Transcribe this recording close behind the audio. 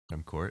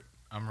I'm Court.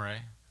 I'm Ray.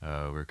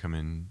 We're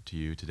coming to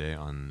you today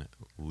on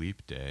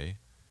Leap Day,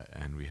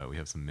 and we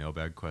have some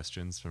mailbag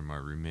questions from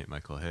our roommate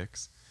Michael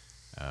Hicks,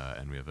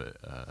 and we have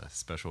a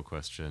special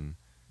question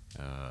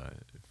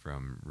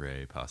from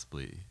Ray,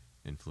 possibly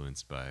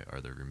influenced by our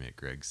other roommate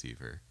Greg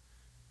Seaver,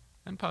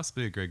 and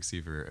possibly a Greg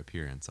Seaver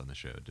appearance on the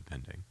show,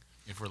 depending.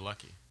 If we're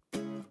lucky.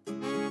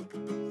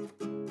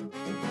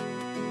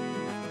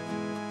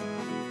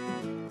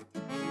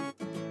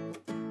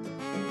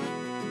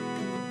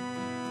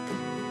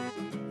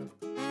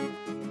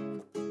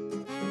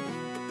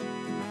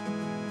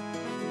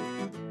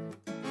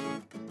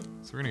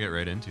 So we're gonna get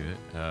right into it.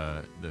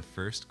 The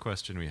first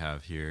question we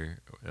have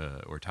here,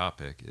 or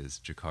topic, is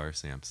Jakar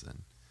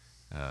Sampson.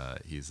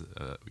 He's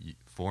a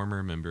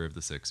former member of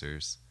the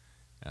Sixers,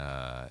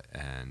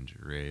 and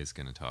Ray is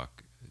going to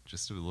talk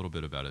just a little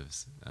bit about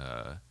his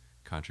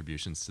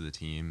contributions to the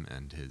team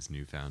and his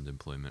newfound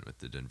employment with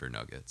the Denver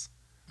Nuggets.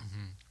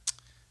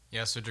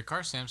 Yeah, so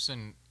Jakar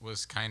Sampson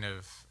was kind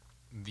of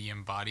the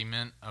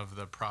embodiment of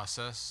the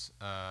process,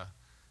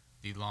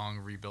 the long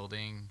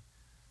rebuilding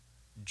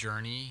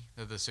journey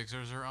that the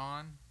Sixers are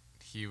on.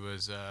 He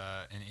was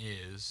and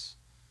is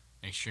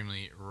an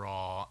extremely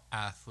raw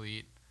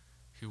athlete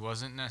who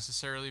wasn't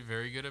necessarily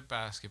very good at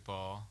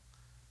basketball,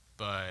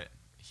 but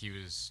he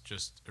was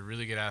just a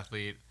really good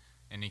athlete,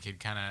 and he could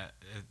kind of,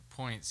 at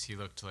points, he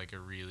looked like a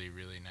really,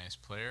 really nice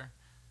player.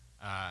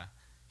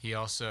 He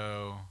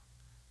also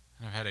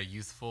kind of had a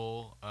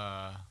youthful,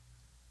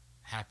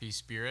 happy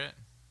spirit.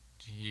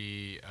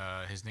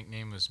 His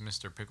nickname was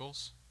Mr.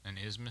 Pickles, and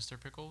is Mr.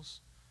 Pickles.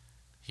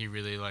 He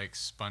really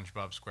likes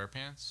SpongeBob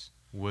SquarePants.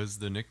 Was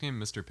the nickname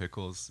Mr.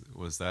 Pickles,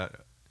 was that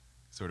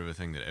sort of a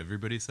thing that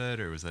everybody said,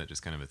 or was that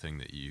just kind of a thing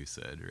that you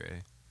said,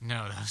 Ray?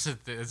 No,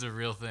 it's a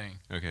real thing.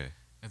 Okay.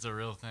 It's a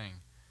real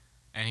thing.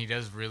 And he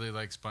does really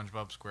like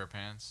SpongeBob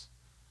SquarePants.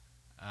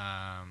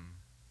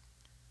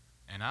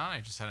 And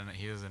I don't know,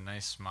 he has a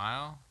nice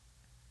smile.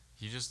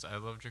 I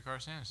love Jakar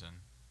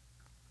Sampson.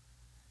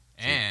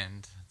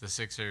 And the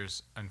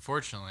Sixers,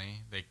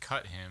 unfortunately, they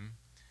cut him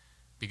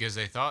because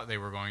they thought they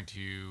were going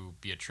to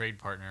be a trade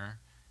partner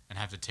and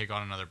have to take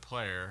on another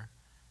player.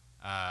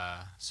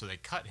 So they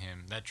cut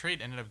him. That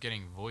trade ended up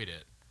getting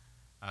voided.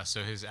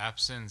 So his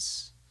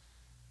absence,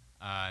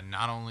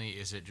 not only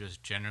is it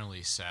just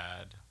generally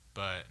sad,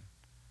 but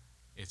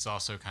it's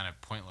also kind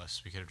of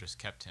pointless. We could have just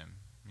kept him,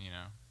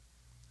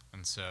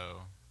 And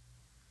so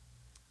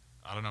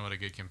I don't know what a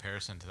good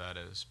comparison to that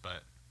is,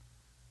 but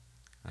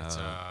it's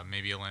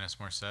maybe Alanis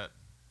Morissette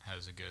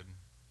has a good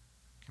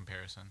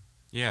comparison.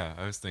 Yeah,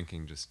 I was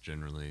thinking just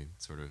generally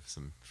sort of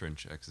some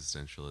French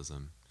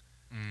existentialism,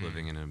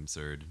 living in an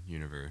absurd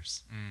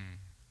universe.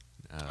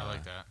 I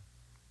like that.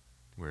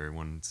 Where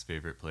one's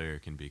favorite player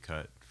can be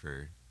cut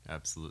for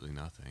absolutely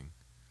nothing.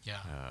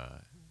 Yeah.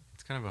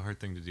 It's kind of a hard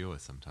thing to deal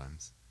with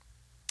sometimes.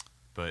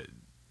 But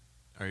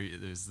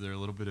is there a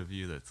little bit of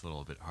you that's a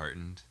little bit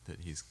heartened that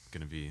he's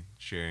going to be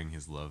sharing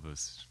his love of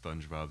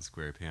SpongeBob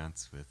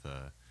SquarePants with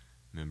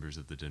members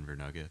of the Denver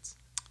Nuggets?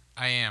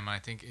 I am. I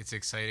think it's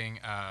exciting.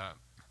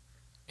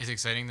 It's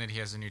exciting that he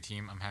has a new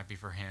team. I'm happy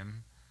for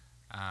him.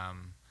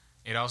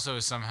 It also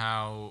is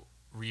somehow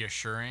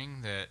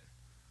reassuring that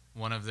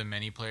one of the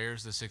many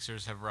players the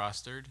Sixers have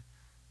rostered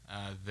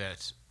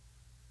that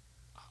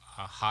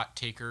hot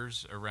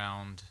takers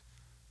around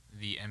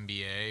the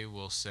NBA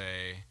will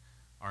say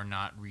are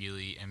not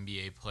really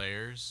NBA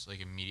players,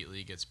 like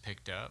immediately gets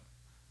picked up.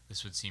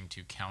 This would seem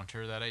to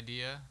counter that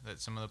idea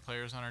that some of the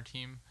players on our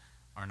team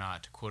are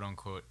not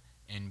quote-unquote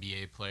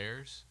NBA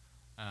players.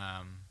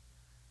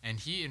 And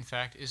he, in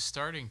fact, is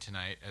starting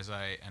tonight, as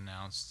I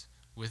announced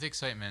with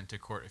excitement to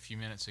Court a few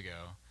minutes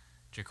ago.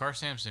 Jakar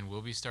Sampson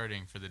will be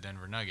starting for the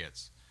Denver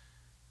Nuggets,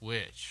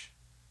 which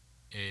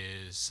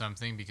is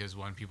something because,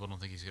 one, people don't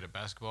think he's good at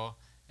basketball,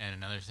 and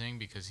another thing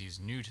because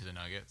he's new to the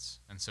Nuggets,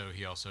 and so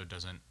he also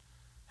doesn't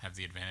have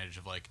the advantage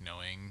of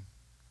knowing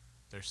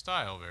their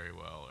style very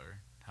well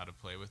or how to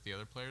play with the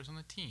other players on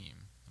the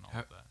team and all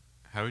of that.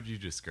 How would you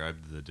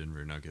describe the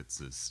Denver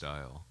Nuggets'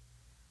 style?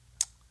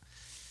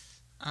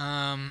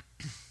 I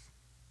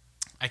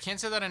can't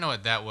say that I know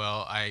it that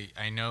well.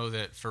 I know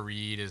that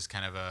Fareed is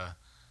kind of a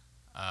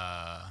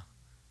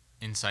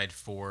inside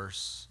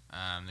force.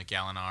 The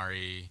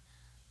Gallinari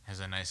has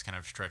a nice kind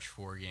of stretch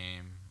four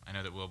game. I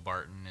know that Will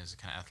Barton is a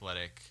kind of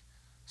athletic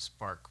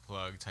spark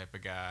plug type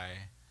of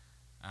guy.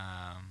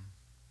 I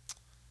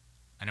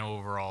know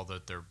overall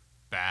that they're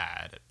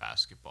bad at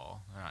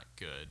basketball. They're not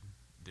good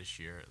this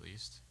year, at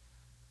least.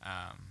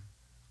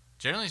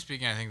 Generally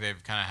speaking, I think they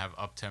kind of have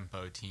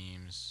up-tempo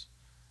teams.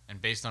 And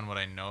based on what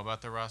I know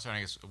about their roster, and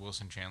I guess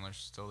Wilson Chandler's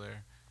still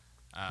there.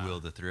 Will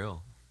the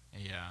Thrill.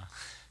 Yeah.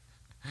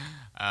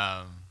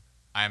 I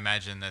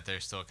imagine that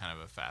they're still kind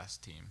of a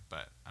fast team,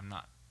 but I'm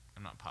not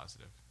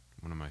positive.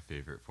 One of my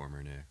favorite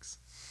former Knicks.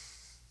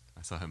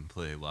 I saw him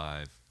play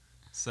live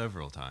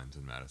several times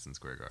in Madison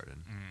Square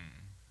Garden.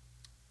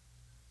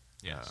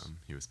 Yes.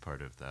 He was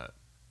part of that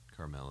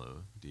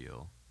Carmelo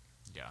deal.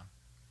 Yeah.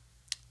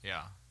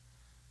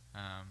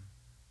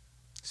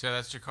 So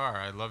that's Jakar.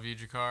 I love you,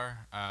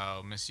 Jakar.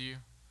 I'll miss you.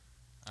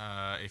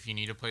 If you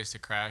need a place to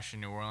crash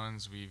in New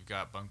Orleans, we've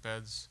got bunk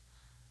beds.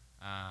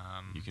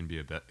 You can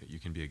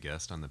be a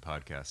guest on the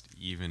podcast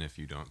even if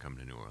you don't come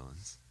to New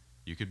Orleans.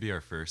 You could be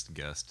our first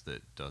guest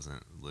that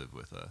doesn't live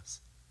with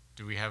us.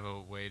 Do we have a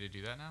way to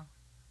do that now?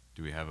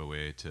 Do we have a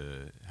way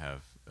to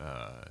have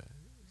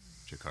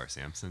Jakar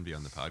Sampson be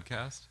on the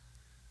podcast?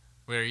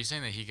 Wait, are you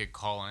saying that he could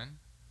call in?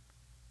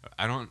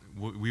 I don't.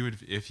 We would,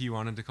 if he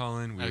wanted to call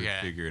in, we would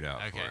figure it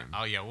out for him.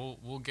 Oh yeah,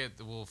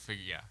 we'll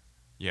figure. Yeah.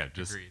 Yeah,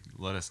 just Agreed.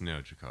 let us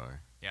know, Jakar.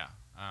 Yeah.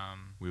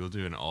 We will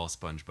do an all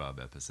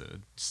SpongeBob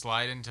episode.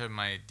 Slide into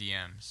my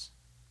DMs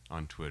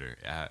on Twitter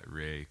at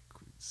Ray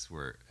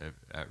Swirt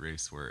at Ray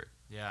Swirt.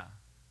 Yeah.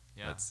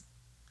 That's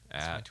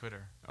at my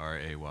Twitter.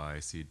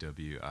 RAYCWIERT.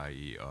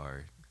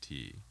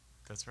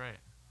 That's right.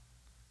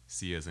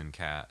 C as in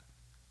cat.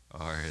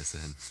 R as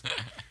in.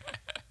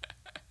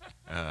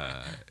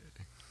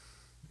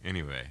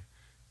 Anyway,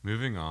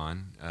 moving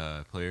on.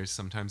 Players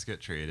sometimes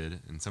get traded,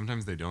 and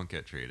sometimes they don't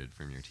get traded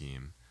from your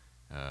team.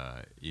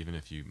 Even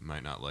if you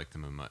might not like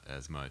them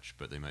as much,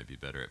 but they might be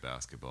better at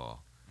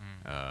basketball.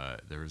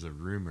 There was a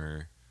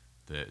rumor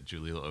that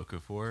Jahlil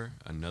Okafor,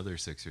 another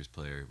Sixers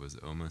player, was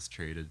almost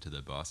traded to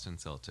the Boston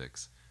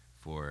Celtics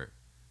for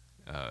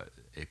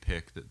a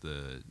pick that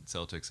the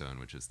Celtics own,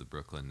 which is the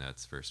Brooklyn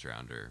Nets first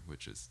rounder,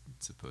 which is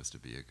supposed to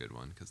be a good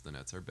one because the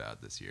Nets are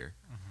bad this year.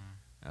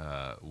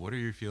 What are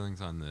your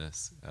feelings on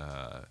this?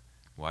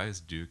 Why is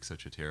Duke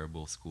such a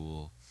terrible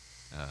school?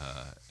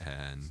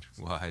 And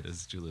why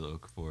does Jahlil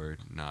Okafor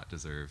not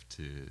deserve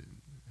to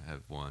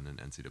have won an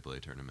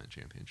NCAA tournament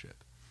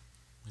championship?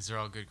 These are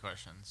all good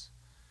questions.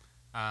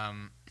 I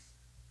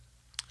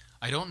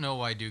don't know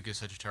why Duke is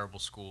such a terrible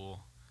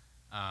school.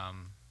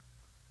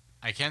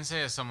 I can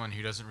say as someone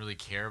who doesn't really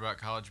care about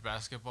college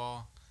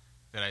basketball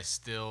that I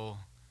still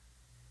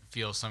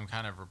feel some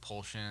kind of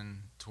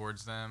repulsion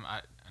towards them.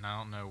 I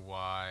don't know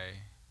why.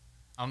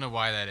 I don't know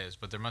why that is,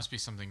 but there must be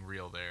something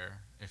real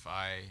there. If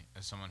I,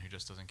 as someone who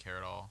just doesn't care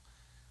at all,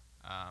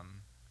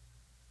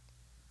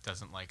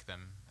 doesn't like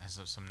them, has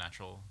some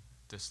natural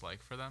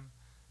dislike for them.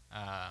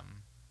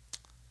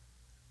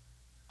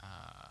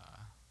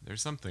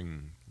 There's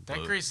something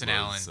that Grayson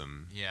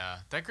Allen. Yeah,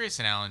 that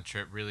Grayson Allen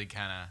trip really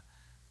kind of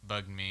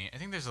bugged me. I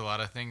think there's a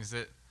lot of things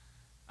that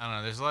I don't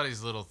know. There's a lot of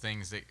these little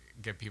things that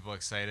get people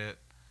excited,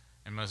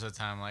 and most of the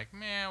time, like,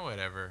 man,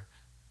 whatever.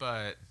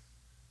 But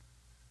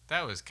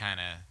it was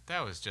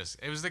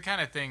the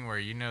kind of thing where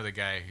you know the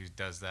guy who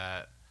does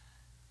that,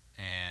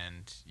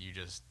 and you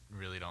just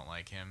really don't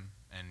like him,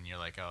 and you're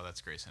like, oh,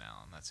 that's Grayson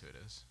Allen. That's who it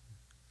is.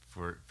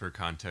 For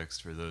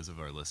context, for those of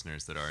our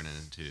listeners that aren't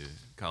into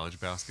college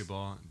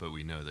basketball, but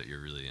we know that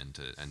you're really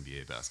into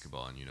NBA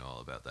basketball and you know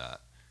all about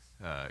that,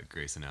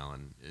 Grayson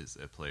Allen is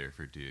a player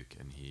for Duke,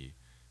 and he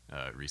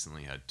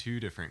recently had 2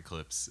 different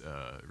clips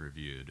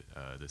reviewed.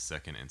 The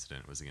second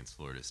incident was against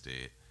Florida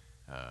State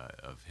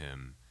of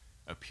him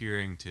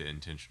appearing to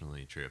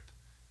intentionally trip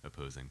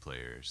opposing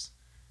players,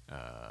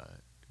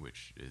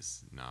 which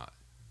is not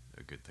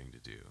a good thing to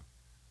do.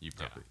 You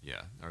probably,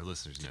 our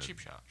listeners know cheap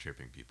shot.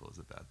 Tripping people is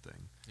a bad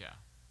thing. Yeah.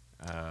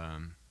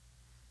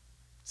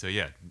 So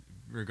yeah,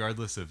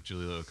 regardless of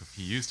Jahlil Okafor,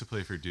 he used to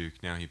play for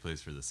Duke. Now he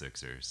plays for the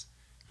Sixers.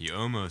 He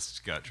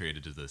almost got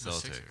traded to the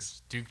Celtics.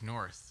 Sixers. Duke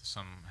North,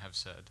 some have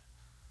said.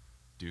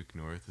 Duke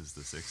North is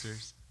the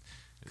Sixers?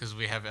 Because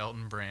we have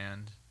Elton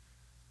Brand,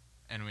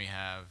 and we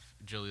have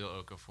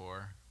Jahlil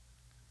Okafor.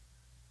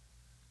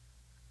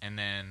 And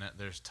then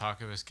there's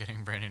talk of us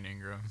getting Brandon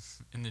Ingram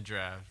in the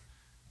draft.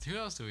 Who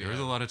else do we have? There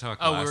was a lot of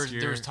talk last year.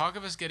 There was talk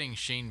of us getting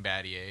Shane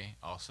Battier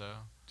also.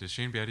 Does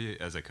Shane Battier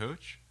as a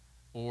coach?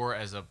 Or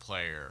as a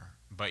player.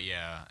 But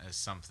yeah, as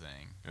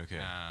something. Okay.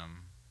 I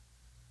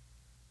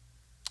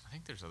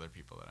think there's other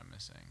people that I'm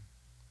missing.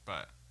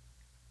 But,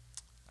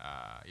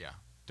 yeah.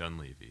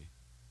 Dunleavy.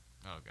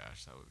 Oh,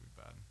 gosh, that would be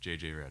bad.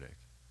 JJ Redick.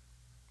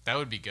 That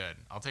would be good.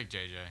 I'll take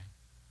JJ.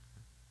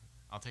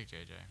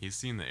 He's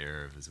seen the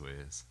error of his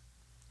ways.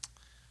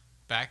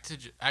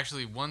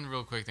 Actually, one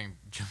real quick thing.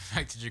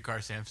 Back to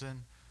Jakar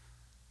Sampson.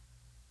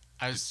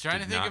 I was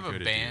trying to think of a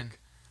band.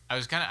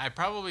 I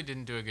probably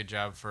didn't do a good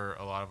job for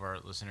a lot of our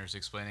listeners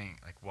explaining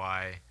like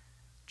why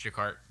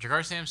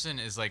Jakar Sampson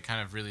is like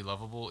kind of really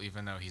lovable,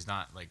 even though he's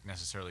not like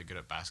necessarily good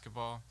at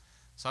basketball.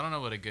 So I don't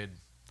know what a good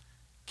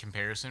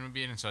comparison would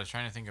be. And so I was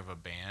trying to think of a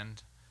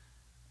band,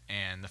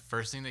 and the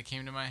first thing that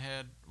came to my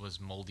head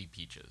was Moldy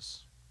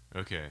Peaches.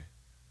 Okay,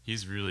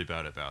 he's really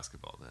bad at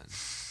basketball then.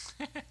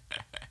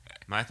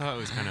 My thought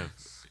was kind of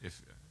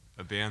if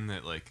a band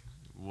that like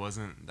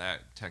wasn't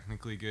that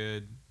technically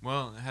good,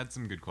 well, it had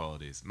some good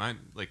qualities. Mine,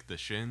 like the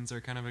Shins,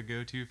 are kind of a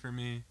go-to for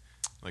me.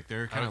 Like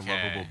they're kind of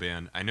lovable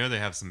band. I know they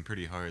have some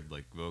pretty hard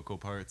like vocal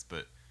parts,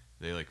 but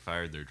they like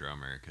fired their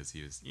drummer because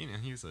he was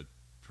a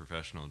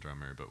professional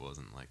drummer, but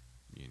wasn't like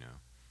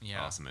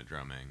awesome at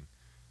drumming,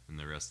 and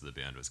the rest of the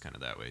band was kind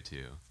of that way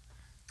too.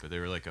 But they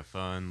were like a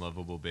fun,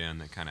 lovable band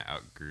that kind of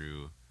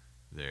outgrew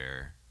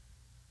their,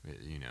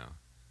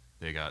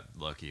 they got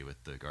lucky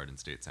with the Garden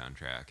State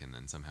soundtrack, and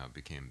then somehow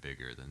became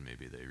bigger than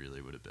maybe they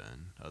really would have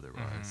been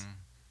otherwise. Mm-hmm.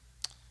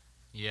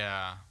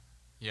 Yeah.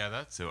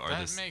 Yeah, So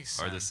that makes sense.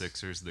 are the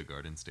Sixers the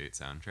Garden State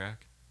soundtrack?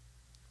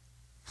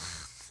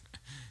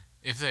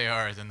 If they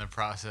are, then the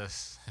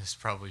process has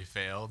probably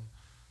failed.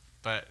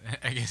 But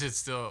I guess it's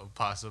still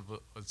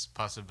possible. It's a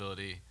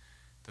possibility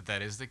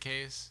that is the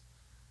case.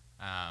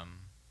 Um,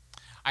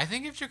 I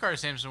think if Jakar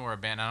Sampson were a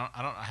band, I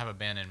don't have a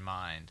band in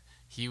mind.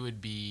 He would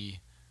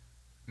be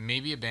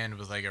maybe a band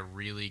with like a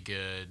really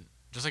good,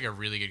 just like a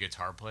really good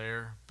guitar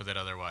player, but that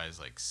otherwise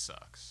like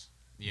sucks.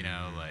 You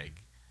know,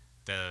 like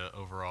the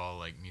overall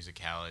like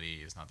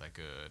musicality is not that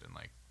good, and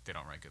like they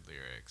don't write good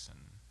lyrics, and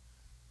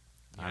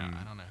I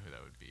don't know who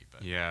that would be,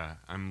 but Yeah,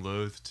 I'm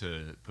loath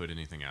to put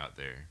anything out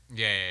there.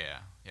 yeah.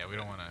 We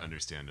don't want to.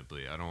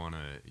 Understandably, I don't want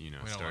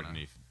to, start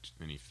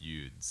any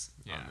feuds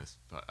Yeah. on this.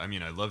 I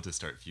mean, I love to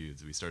start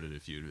feuds. We started a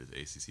feud with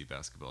ACC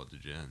Basketball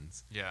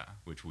Degens, Yeah,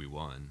 which we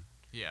won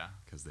yeah.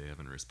 because they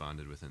haven't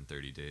responded within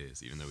 30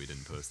 days, even though we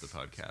didn't post the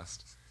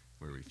podcast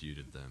where we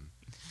feuded them.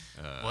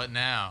 What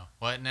now?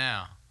 What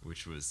now?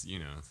 Which was,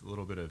 a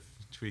little bit of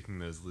tweaking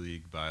those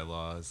league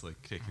bylaws,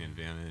 like taking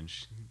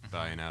advantage,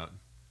 buying out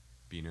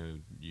Bino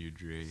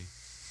Udry.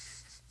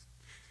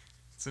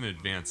 It's an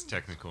advanced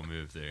technical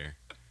move there.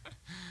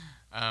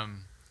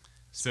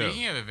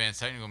 Speaking of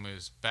advanced technical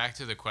moves, back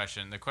to the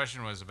question. The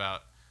question was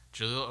about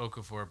Jahlil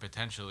Okafor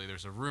potentially.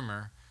 There's a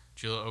rumor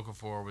Jahlil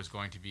Okafor was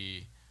going to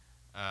be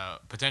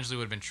potentially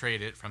would have been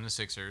traded from the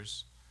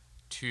Sixers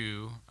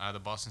to the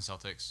Boston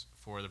Celtics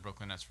for the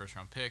Brooklyn Nets first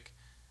round pick.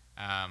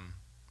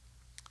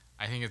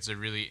 I think it's a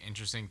really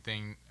interesting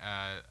thing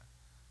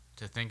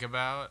to think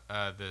about.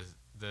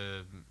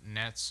 The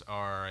Nets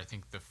are, I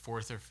think, the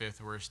fourth or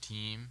fifth worst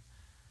team,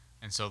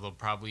 and so they'll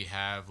probably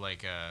have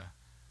like a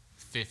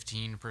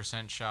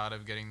 15% shot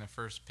of getting the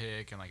first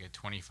pick and like a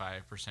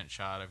 25%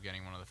 shot of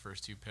getting one of the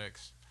first two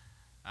picks.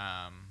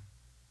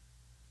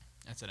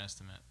 That's an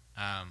estimate.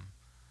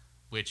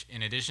 Which,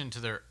 in addition to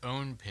their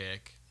own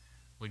pick,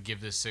 would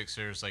give the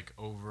Sixers like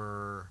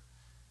over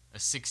a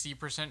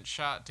 60%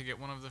 shot to get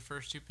one of the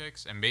first two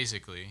picks. And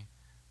basically,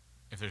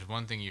 if there's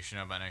one thing you should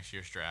know about next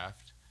year's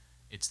draft,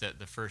 it's that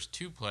the first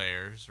two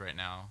players right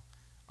now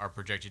are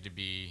projected to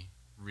be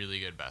really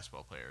good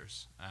basketball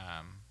players.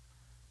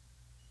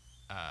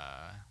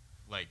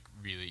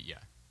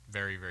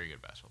 Very, very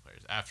good basketball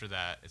players. After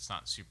that, it's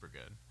not super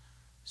good.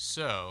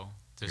 So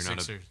the You're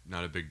Sixers,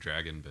 not a big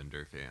Dragon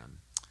Bender fan.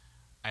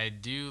 I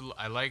do.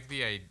 I like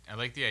the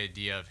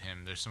idea of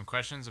him. There's some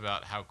questions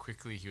about how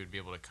quickly he would be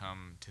able to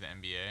come to the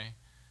NBA,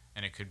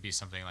 and it could be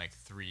something like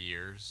 3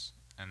 years,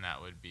 and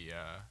that would be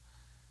a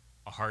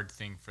hard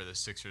thing for the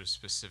Sixers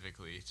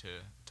specifically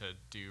to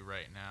do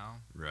right now.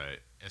 Right.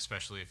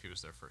 Especially if he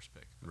was their first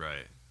pick.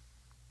 Right.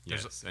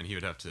 Yes, and he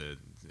would have to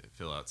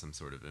fill out some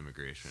sort of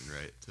immigration,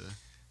 right, to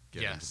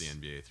get into the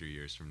NBA 3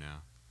 years from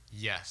now.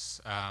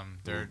 Yes.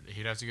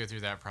 He'd have to go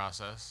through that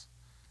process.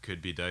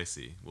 Could be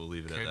dicey. We'll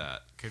leave it at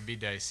that. Could be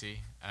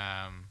dicey.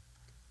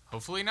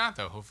 Hopefully not,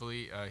 though.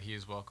 Hopefully he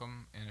is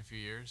welcome in a few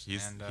years.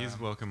 He's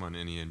welcome on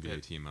any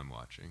NBA team I'm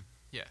watching.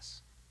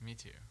 Yes, me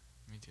too.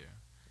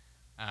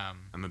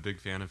 I'm a big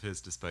fan of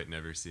his, despite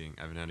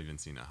I've not even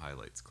seen a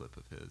highlights clip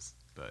of his,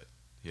 but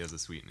he has a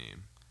sweet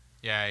name.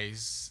 Yeah,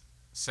 he's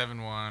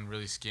 7'1",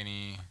 really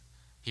skinny.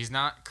 He's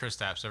not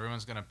Kristaps.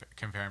 Everyone's going to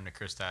compare him to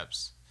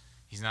Kristaps.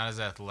 He's not as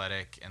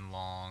athletic and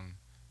long.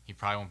 He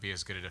probably won't be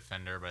as good a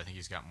defender, but I think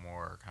he's got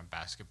more kind of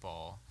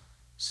basketball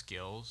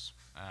skills.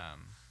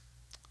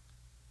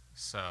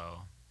 So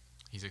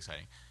he's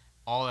exciting.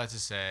 All that to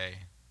say,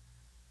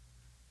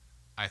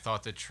 I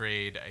thought the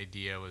trade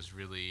idea was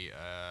really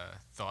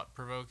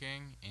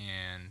thought-provoking,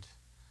 and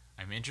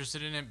I'm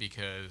interested in it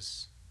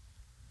because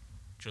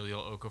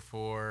Jahlil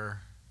Okafor,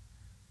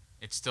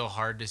 it's still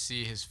hard to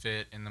see his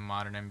fit in the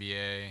modern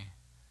NBA.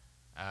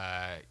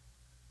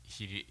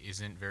 He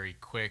isn't very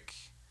quick.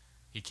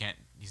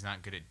 He's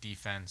not good at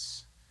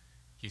defense.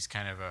 He's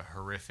kind of a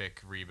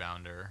horrific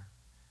rebounder.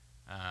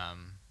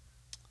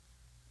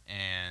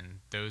 And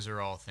those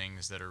are all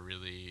things that are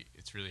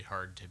it's really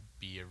hard to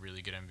be a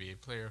really good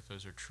NBA player if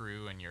those are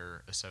true and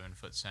you're a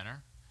 7-foot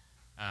center.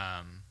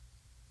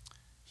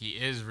 He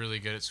is really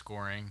good at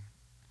scoring.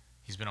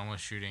 He's been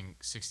almost shooting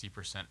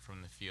 60%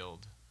 from the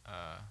field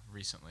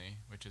recently,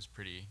 which is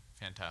pretty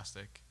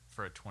fantastic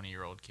for a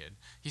 20-year-old kid.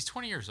 He's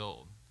 20 years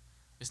old.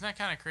 Isn't that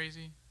kind of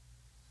crazy?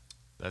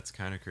 That's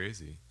kind of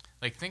crazy.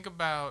 Like, think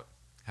about...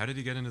 How did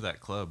he get into that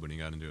club when he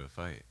got into a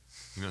fight?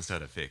 He must have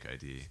had a fake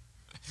ID.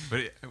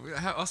 But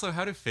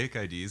how do fake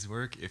IDs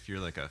work if you're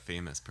like a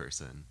famous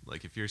person?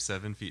 Like if you're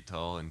 7 feet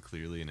tall and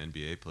clearly an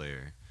NBA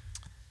player,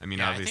 I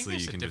mean, obviously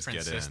you can just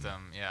get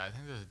system. Yeah, I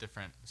think there's a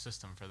different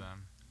system for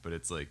them. But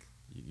it's like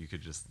you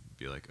could just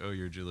be like, oh,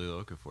 you're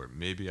Jahlil Okafor.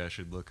 Maybe I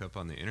should look up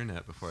on the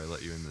internet before I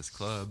let you in this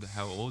club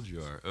how old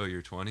you are. Oh,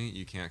 you're 20?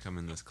 You can't come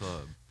in this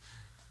club.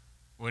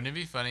 Wouldn't it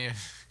be funny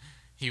if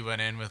he went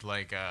in with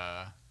like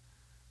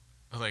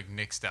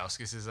Nick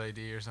Stauskas'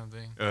 ID or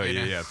something? Oh,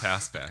 yeah,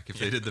 pass back. If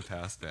they did the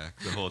pass back,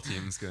 the whole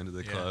team's going to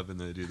the club and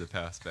they do the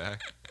pass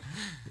back.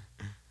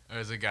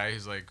 as a guy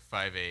who's like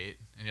 5'8",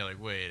 and you're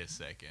like, wait a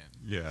second,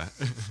 Yeah.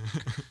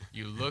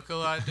 you look a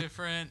lot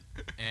different,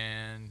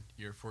 and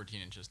you're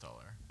 14 inches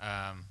taller.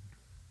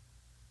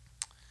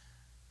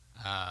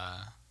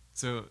 Uh,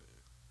 So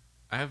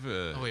I have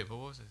a. oh wait, but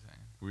what was I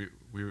saying?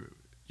 We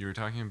you were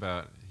talking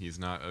about he's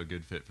not a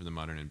good fit for the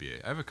modern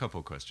NBA. I have a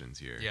couple questions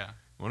here. Yeah.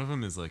 One of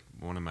them is like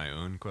one of my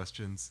own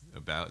questions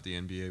about the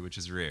NBA, which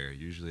is rare.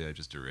 Usually I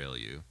just derail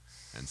you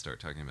and start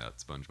talking about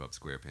SpongeBob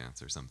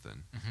SquarePants or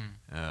something.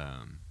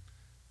 Hmm.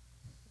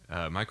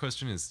 My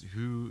question is,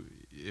 who,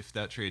 if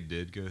that trade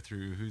did go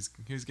through, who's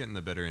getting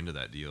the better end of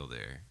that deal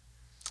there?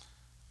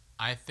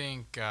 I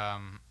think I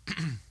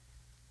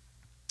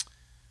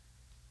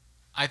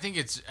think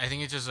it's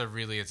just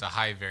it's a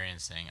high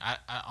variance thing.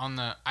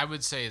 I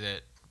would say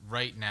that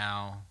right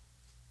now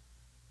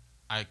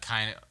I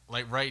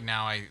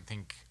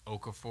think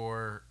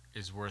Okafor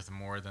is worth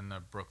more than the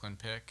Brooklyn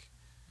pick.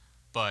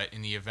 But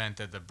in the event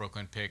that the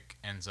Brooklyn pick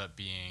ends up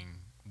being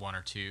one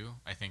or two,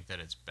 I think that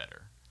it's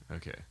better.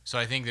 Okay. So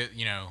I think that,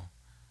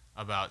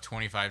 about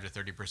 25 to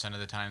 30% of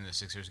the time the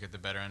Sixers get the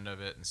better end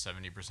of it, and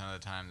 70% of the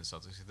time the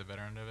Celtics get the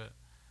better end of it.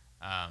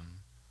 Um,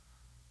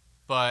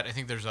 but I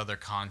think there's other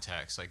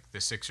contexts. Like the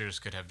Sixers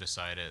could have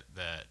decided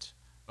that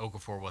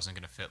Okafor wasn't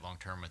going to fit long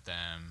term with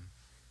them,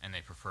 and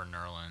they prefer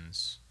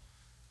Nerlens.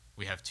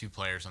 We have two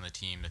players on the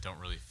team that don't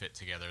really fit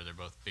together. They're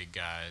both big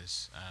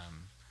guys,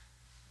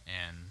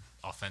 and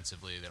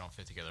offensively they don't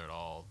fit together at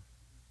all.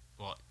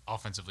 Well,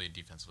 offensively and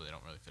defensively they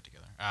don't really fit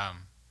together.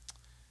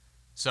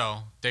 So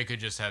they could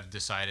just have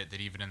decided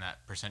that even in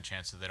that percent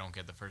chance that they don't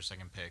get the first,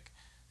 second pick,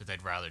 that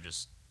they'd rather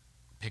just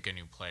pick a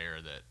new player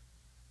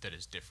that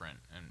is different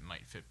and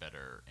might fit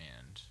better,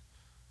 and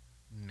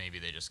maybe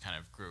they just kind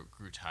of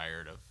grew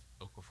tired of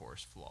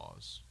Okafor's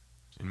flaws.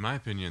 In my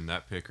opinion,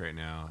 that pick right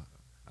now,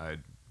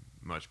 I'd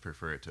much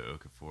prefer it to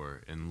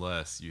Okafor,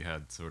 unless you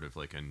had sort of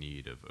like a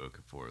need of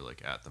Okafor,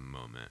 like at the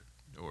moment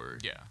or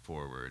Yeah.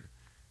 forward.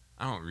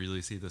 I don't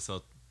really see the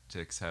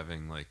Celtics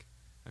having like.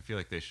 I feel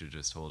like they should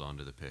just hold on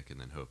to the pick and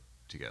then hope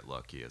to get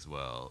lucky as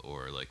well,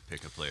 or like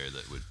pick a player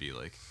that would be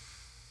like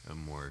a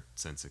more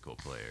sensical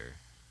player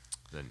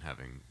than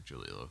having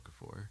Jahlil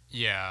Okafor.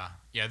 Yeah,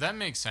 that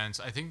makes sense.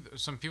 I think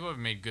some people have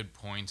made good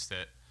points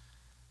that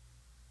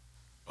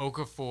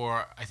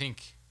I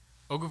think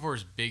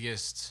Okafor's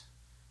the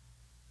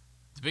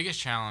biggest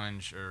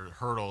challenge or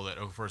hurdle that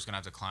Okafor is going to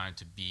have to climb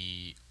to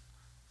be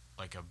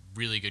like a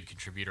really good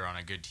contributor on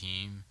a good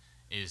team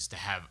is to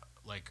have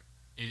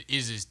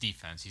is his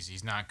defense.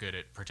 He's not good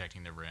at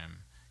protecting the rim.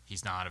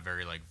 He's not a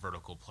very like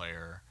vertical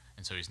player,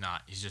 and so he's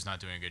just not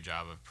doing a good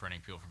job of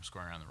preventing people from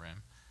scoring around the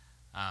rim.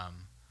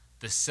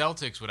 The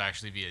Celtics would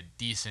actually be a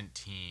decent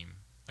team.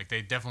 Like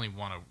they definitely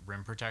want a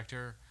rim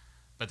protector,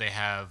 but they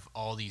have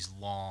all these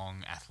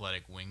long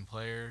athletic wing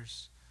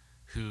players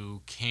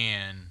who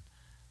can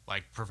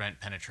like prevent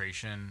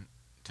penetration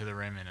to the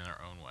rim in their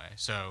own way.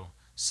 So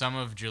some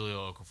of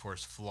Jahlil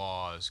Okafor's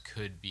flaws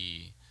could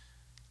be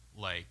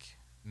like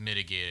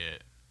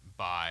mitigated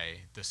by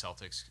the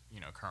Celtics,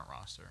 current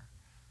roster.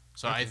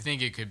 So Okay. I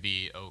think it could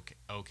be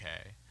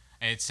okay.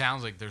 And it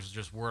sounds like there's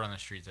just word on the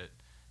street that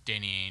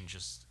Danny Ainge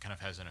just kind of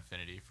has an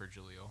affinity for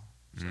Jahlil.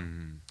 So,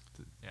 Mm.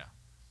 yeah.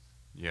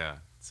 Yeah,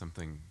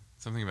 something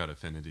about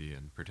affinity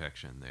and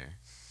protection there,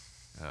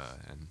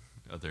 and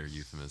other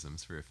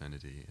euphemisms for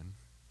affinity and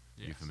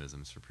Yes.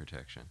 euphemisms for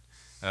protection.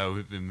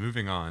 We've been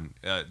moving on.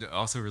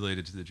 Also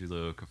related to the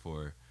Jahlil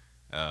Okafor,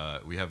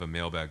 we have a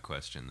mailbag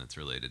question that's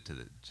related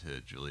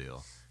to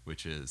Jahlil,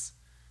 which is,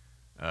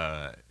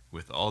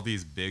 with all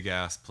these big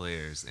ass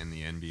players in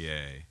the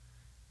NBA,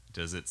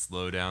 does it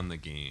slow down the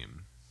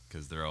game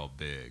because they're all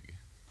big?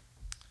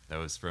 That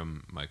was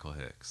from Michael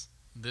Hicks.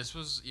 This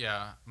was,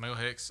 Michael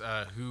Hicks,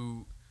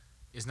 who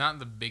is not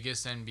the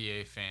biggest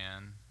NBA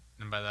fan.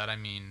 And by that I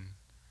mean,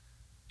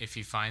 if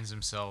he finds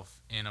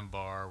himself in a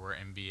bar where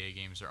NBA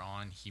games are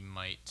on, he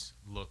might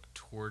look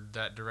toward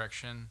that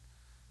direction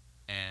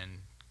and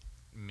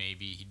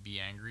maybe he'd be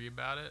angry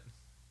about it.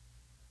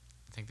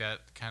 I think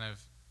that kind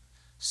of.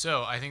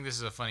 So I think this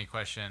is a funny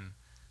question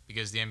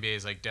because the NBA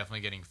is like definitely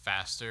getting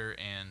faster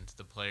and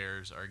the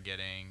players are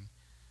getting.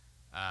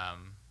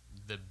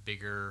 The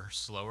bigger,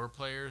 slower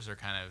players are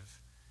kind of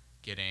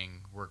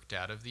getting worked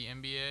out of the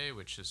NBA,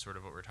 which is sort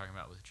of what we're talking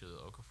about with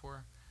Jahlil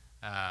Okafor.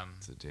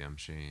 It's a damn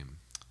shame.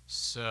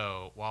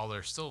 So while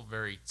they're still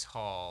very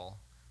tall,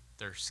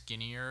 they're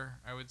skinnier,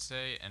 I would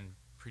say, and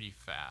pretty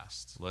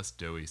fast. Less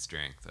doughy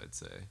strength, I'd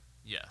say.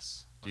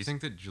 Yes. Do you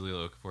think that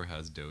Jahlil Okafor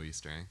has doughy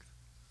strength?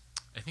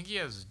 I think he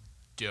has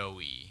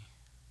doughy.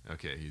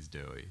 Okay, he's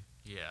doughy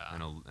Yeah.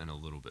 and a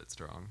little bit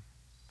strong.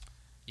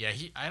 Yeah,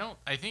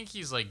 I think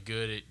he's like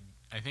good at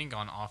I think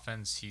on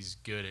offense he's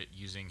good at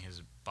using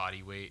his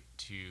body weight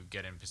to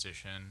get in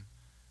position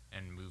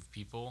and move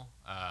people.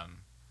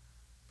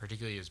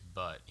 Particularly his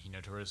butt. He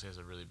notoriously has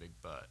a really big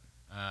butt.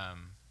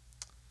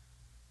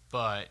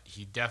 But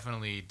he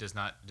definitely does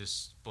not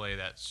display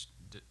that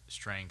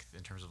strength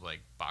in terms of like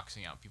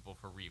boxing out people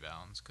for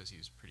rebounds because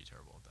he's pretty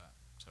terrible at that.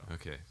 So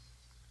Okay.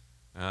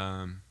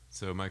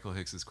 So Michael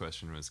Hicks's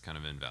question was kind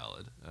of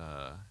invalid.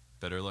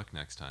 better luck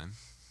next time,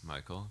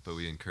 Michael. But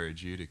we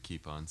encourage you to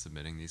keep on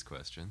submitting these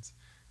questions.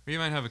 We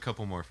might have a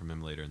couple more from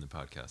him later in the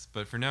podcast.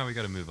 But for now, we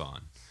got to move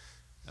on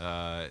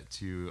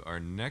to our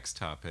next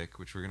topic,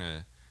 which we're going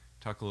to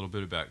talk a little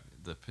bit about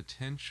the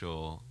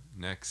potential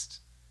next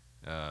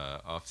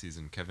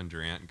offseason Kevin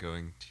Durant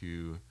going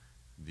to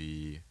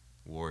the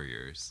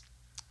Warriors.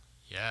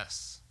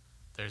 Yes.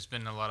 There's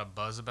been a lot of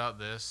buzz about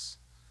this.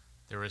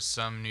 There was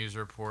some news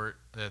report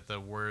that the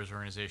Warriors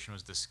organization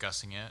was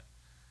discussing it,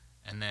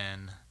 and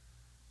then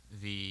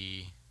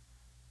the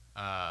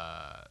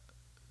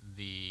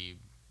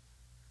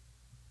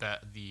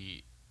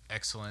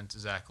excellent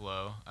Zach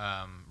Lowe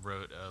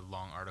wrote a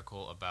long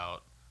article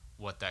about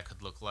what that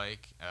could look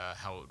like,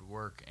 how it would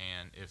work,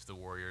 and if the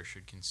Warriors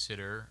should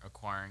consider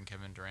acquiring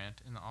Kevin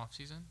Durant in the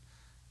offseason.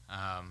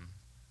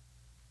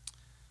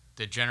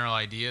 The general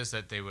idea is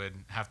that they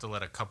would have to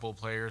let a couple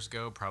players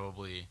go,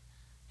 probably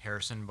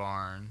Harrison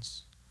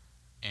Barnes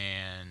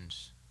and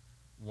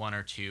one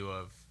or two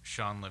of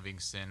Sean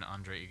Livingston,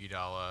 Andre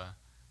Iguodala,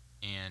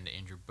 and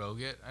Andrew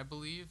Bogut, I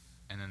believe.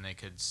 And then they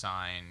could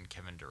sign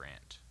Kevin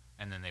Durant.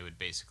 And then they would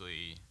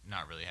basically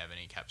not really have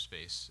any cap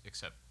space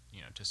except,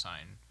 to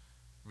sign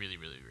really,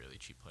 really, really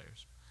cheap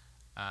players.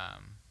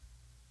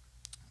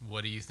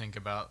 What do you think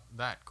about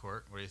that,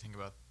 Court? What do you think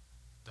about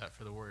that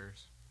for the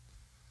Warriors?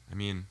 I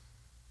mean,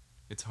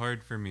 it's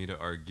hard for me to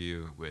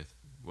argue with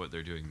what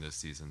they're doing this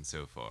season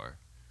so far.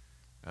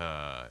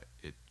 But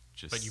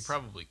you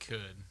probably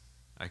could.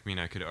 I mean,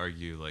 I could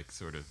argue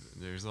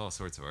there's all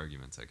sorts of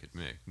arguments I could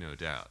make, no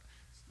doubt.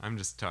 I'm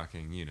just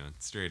talking,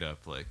 straight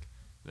up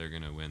they're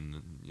gonna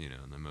win,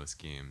 the most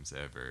games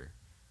ever,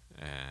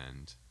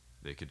 and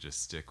they could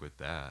just stick with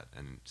that.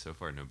 And so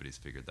far, nobody's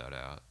figured that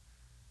out.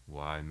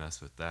 Why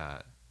mess with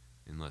that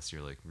unless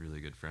you're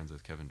really good friends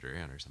with Kevin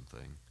Durant or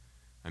something?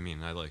 I mean,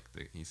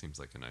 he seems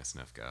like a nice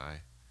enough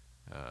guy,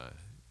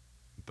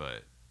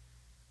 but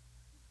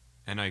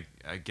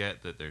I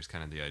get that there's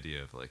kind of the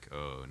idea of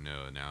oh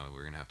no, now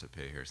we're gonna have to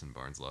pay Harrison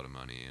Barnes a lot of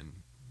money, and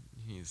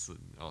he's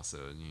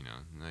also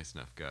nice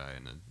enough guy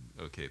and an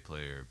okay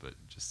player, but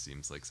just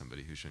seems like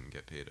somebody who shouldn't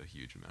get paid a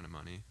huge amount of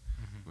money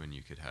when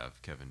you could have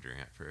Kevin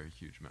Durant for a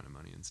huge amount of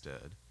money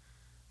instead.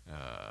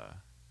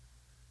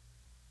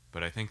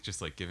 But I think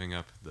just giving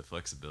up the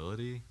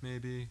flexibility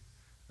maybe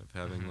of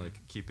having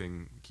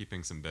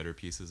keeping some better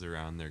pieces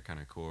around their kind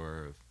of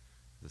core of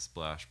the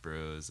Splash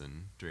Bros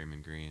and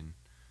Draymond Green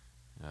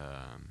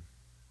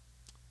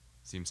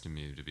seems to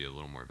me to be a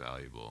little more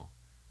valuable.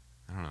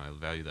 I don't know. I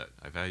value that.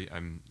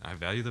 I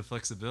value the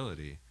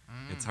flexibility.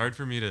 It's hard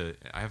for me to.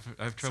 I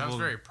have trouble. Sounds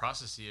very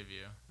processy of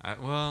you.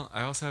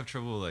 I also have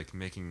trouble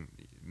making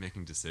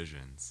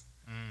decisions.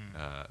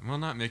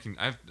 Not making.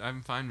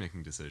 I'm fine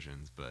making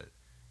decisions, but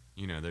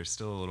there's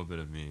still a little bit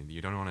of me.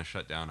 You don't want to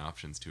shut down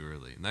options too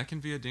early, and that can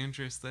be a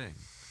dangerous thing.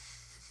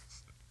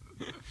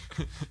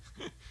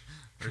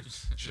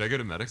 Should I go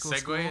to medical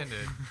school? Segue into.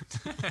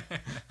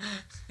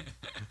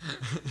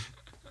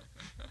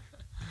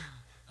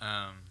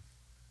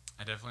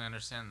 I definitely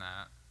understand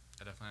that.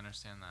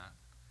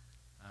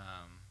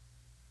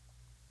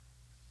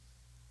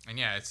 And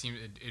yeah,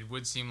 it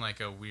would seem like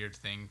a weird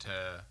thing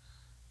to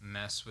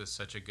mess with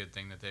such a good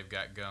thing that they've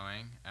got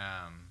going.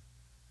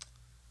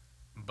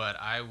 But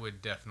I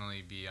would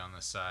definitely be on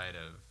the side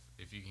of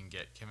if you can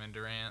get Kevin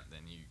Durant,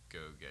 then you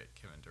go get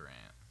Kevin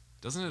Durant.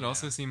 Doesn't it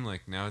also seem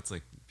like now it's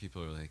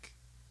people are it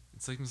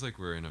seems like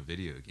we're in a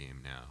video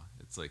game now.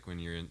 It's like when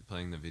you're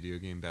playing the video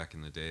game back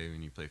in the day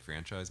when you play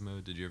franchise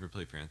mode. Did you ever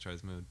play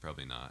franchise mode?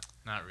 Probably not.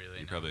 Not really.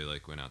 You probably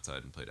went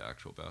outside and played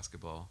actual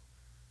basketball.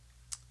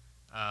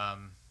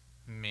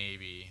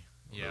 Maybe.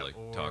 Yeah.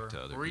 Talk to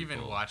other people. Or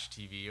even watch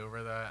TV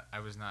over that.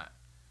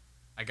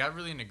 I got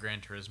really into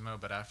Gran Turismo,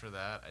 but after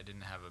that, I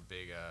didn't have a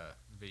big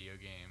video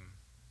game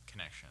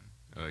connection.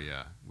 Oh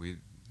yeah,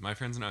 my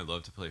friends and I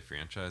love to play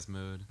franchise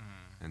mode,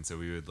 and so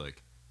we would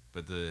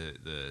but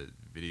the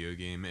video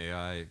game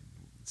AI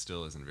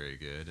still isn't very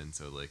good, and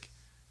so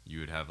you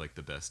would have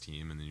the best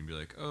team, and then you'd be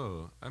like,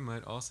 oh, I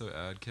might also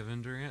add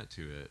Kevin Durant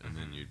to it, and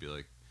then you'd be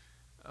like,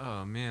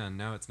 oh man,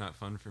 now it's not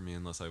fun for me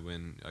unless I go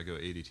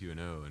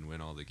 82-0 and win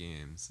all the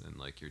games, and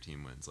your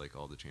team wins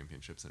all the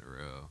championships in a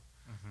row.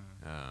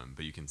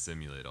 But you can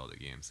simulate all the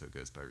games, so it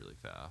goes by really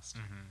fast.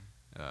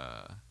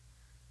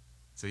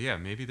 So yeah,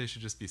 maybe they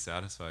should just be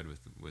satisfied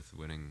with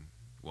winning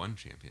one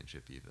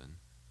championship even.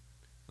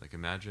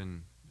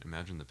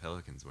 Imagine the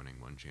Pelicans winning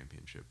one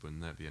championship.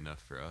 Wouldn't that be enough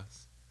for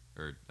us?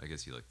 Or I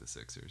guess you like the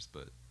Sixers,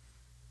 but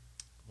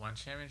one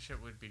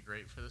championship would be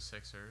great for the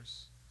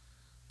Sixers.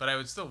 But I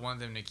would still want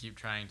them to keep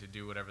trying to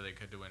do whatever they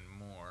could to win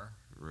more.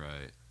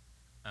 Right.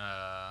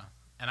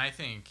 And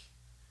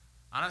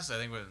honestly, I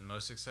think what I'm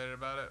most excited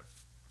about it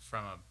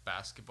from a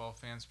basketball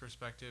fan's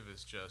perspective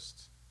is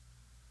just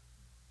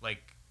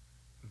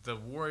the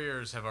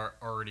Warriors have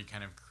already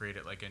kind of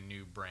created a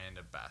new brand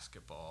of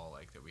basketball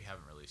that we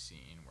haven't really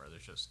seen, where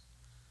there's just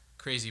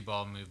crazy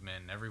ball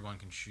movement, everyone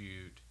can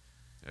shoot,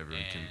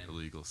 everyone can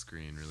illegal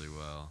screen really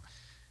well.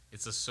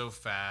 It's just so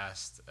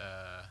fast.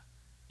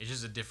 It's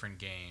just a different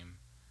game,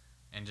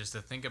 and just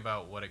to think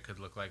about what it could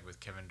look like with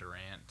Kevin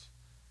Durant,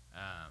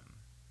 um,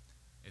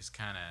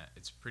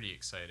 it's pretty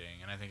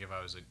exciting. And I think if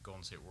I was a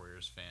Golden State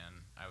Warriors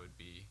fan, I would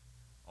be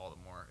all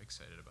the more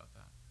excited about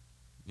that.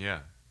 Yeah.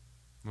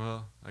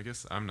 Well, I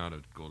guess I'm not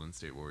a Golden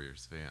State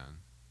Warriors fan.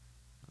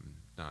 I'm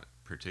not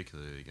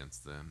particularly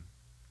against them.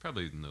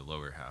 Probably in the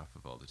lower half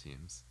of all the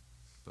teams.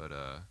 But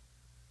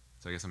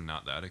so I guess I'm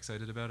not that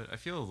excited about it. I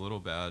feel a little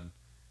bad.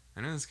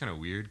 I know it's kind of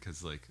weird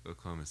because like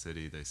Oklahoma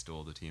City, they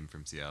stole the team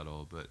from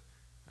Seattle, but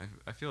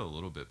I feel a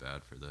little bit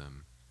bad for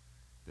them.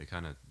 They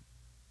kind of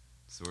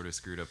sort of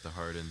screwed up the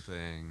Harden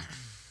thing.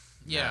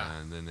 Yeah.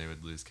 And then they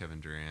would lose Kevin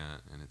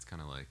Durant, and it's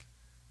kind of like,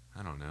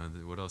 I don't know.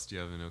 What else do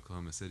you have in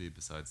Oklahoma City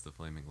besides the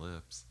Flaming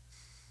Lips?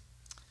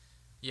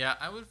 Yeah,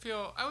 I would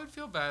feel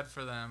bad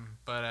for them,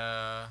 but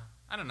I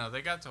don't know.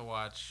 They got to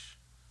watch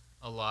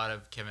a lot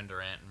of Kevin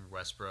Durant and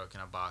Westbrook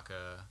and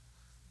Ibaka.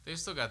 They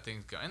still got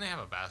things going, and they have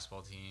a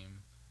basketball team.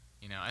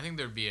 I think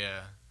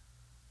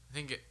I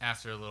think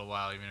after a little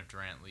while, even if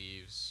Durant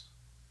leaves,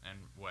 and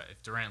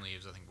if Durant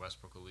leaves, I think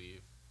Westbrook will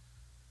leave.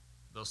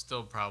 They'll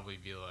still probably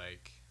be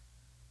like,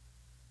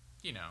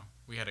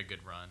 we had a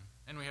good run,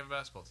 and we have a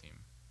basketball team,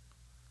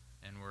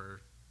 and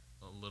we're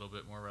a little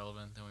bit more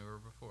relevant than we were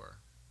before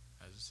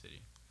as a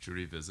city. Should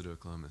we visit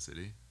Oklahoma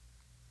City?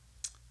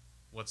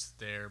 What's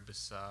there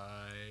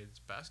besides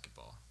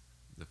basketball?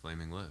 The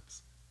Flaming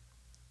Lips.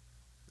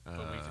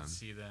 But we could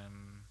see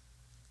them.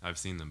 I've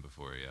seen them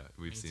before, yeah.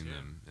 We've Me seen too.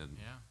 them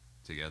Yeah.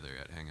 together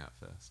at Hangout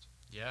Fest.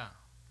 Yeah.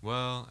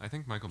 Well, I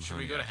think Michael Should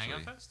Mahoney we go to actually-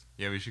 Hangout Fest?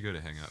 Yeah, we should go to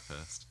Hangout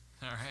Fest.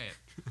 All right.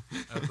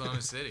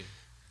 Oklahoma City.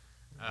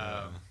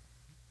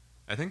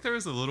 I think there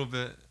was a little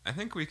bit. I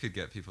think we could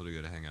get people to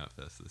go to Hangout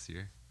Fest this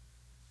year.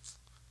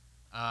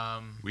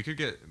 We could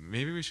get.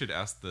 Maybe we should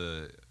ask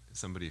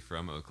somebody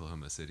from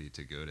Oklahoma City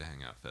to go to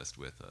Hangout Fest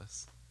with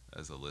us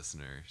as a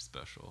listener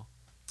special.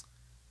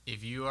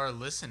 If you are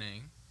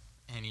listening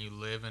and you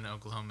live in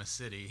Oklahoma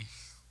City,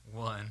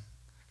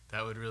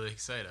 that would really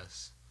excite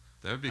us.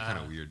 That would be kind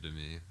of weird to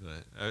me,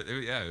 but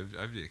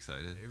I'd be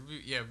excited.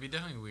 It'd be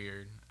definitely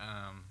weird.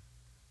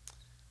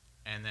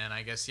 And then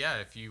I guess,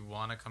 if you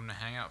want to come to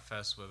Hangout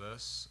Fest with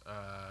us,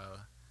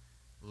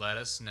 let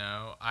us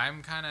know.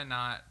 I'm kind of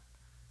not.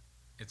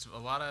 It's a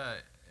lot of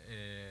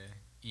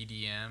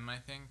EDM, I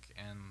think,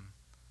 and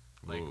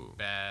like Whoa.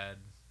 bad.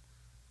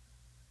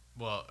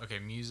 Well, okay,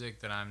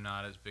 music that I'm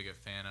not as big a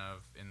fan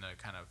of in the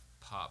kind of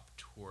pop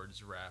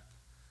towards rap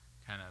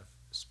kind of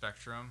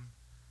spectrum.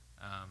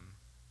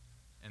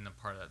 In the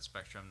part of that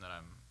spectrum that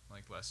I'm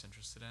like less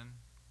interested in,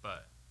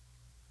 but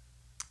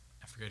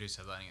I forget who's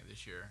headlining it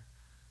this year.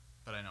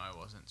 But I know I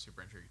wasn't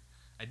super intrigued.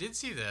 I did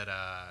see that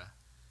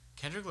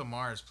Kendrick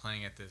Lamar is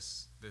playing at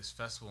this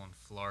festival in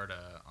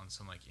Florida on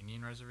some like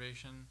Indian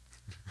reservation.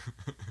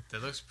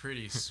 That looks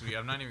pretty sweet.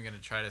 I'm not even gonna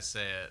try to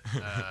say it,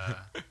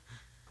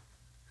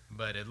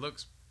 but it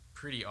looks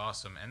pretty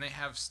awesome. And they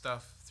have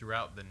stuff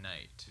throughout the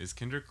night. Is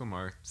Kendrick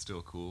Lamar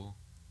still cool?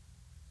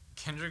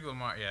 Kendrick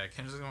Lamar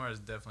is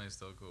definitely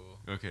still cool.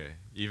 Okay,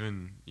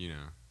 even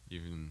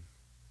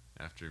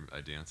after I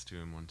danced to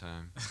him one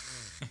time.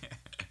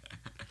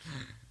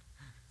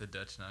 The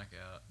Dutch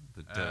knockout.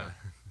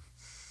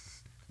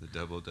 The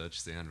double Dutch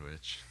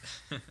sandwich.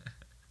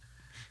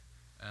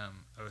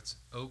 It's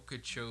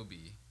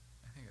Okeechobee.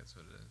 I think that's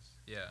what it is.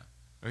 Yeah.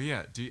 Oh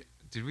yeah,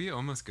 did we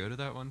almost go to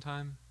that one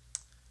time?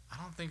 I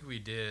don't think we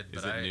did.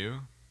 Is but it new?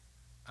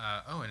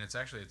 And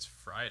it's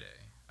Friday.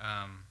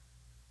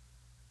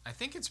 I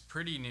think it's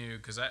pretty new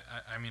because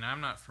I mean I'm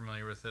not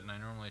familiar with it, and I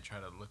normally try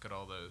to look at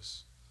all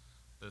those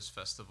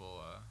festival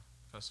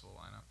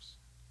lineups.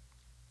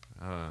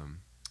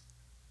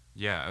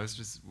 Yeah, I was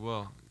just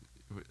we're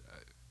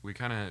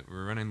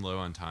running low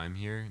on time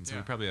here, and so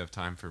we probably have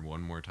time for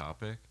one more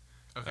topic.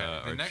 Okay,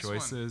 our next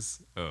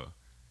choices. The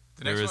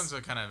next one's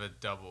a kind of a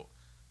double.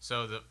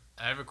 So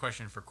I have a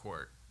question for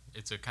Court.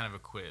 It's a kind of a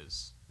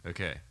quiz.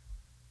 Okay.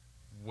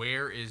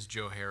 Where is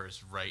Joe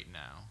Harris right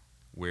now?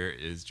 Where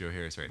is Joe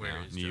Harris right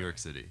now? New York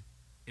City.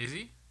 Is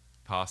he?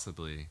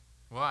 Possibly.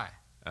 Why?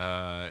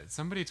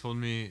 Somebody told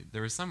me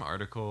there was some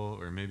article,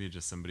 or maybe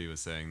just somebody was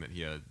saying that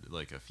he had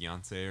like a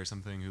fiance or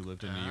something who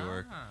lived in New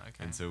York,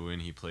 okay. and so when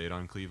he played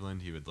on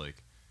Cleveland, he would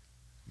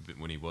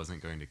when he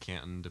wasn't going to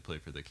Canton to play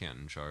for the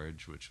Canton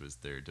Charge, which was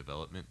their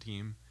development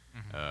team,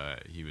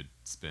 he would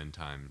spend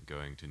time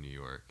going to New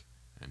York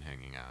and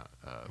hanging out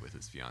with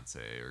his fiance,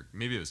 or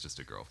maybe it was just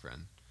a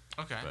girlfriend.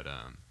 Okay. But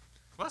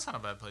well, that's not a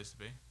bad place to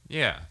be.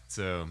 yeah.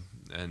 So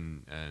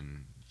and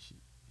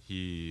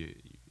he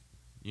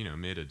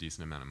made a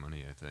decent amount of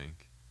money, I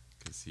think,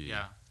 because he.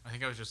 Yeah, I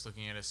think I was just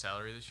looking at his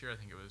salary this year. I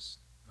think it was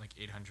like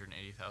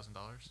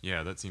 $880,000.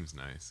 Yeah, that seems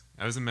nice.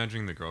 I was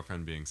imagining the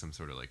girlfriend being some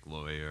sort of like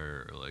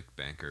lawyer or like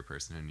banker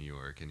person in New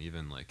York, and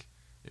even like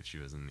if she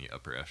was in the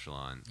upper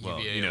echelon. Well,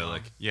 UVA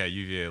alum.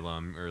 UVA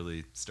alum,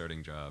 early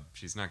starting job.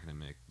 She's not going to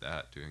make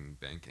that doing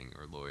banking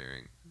or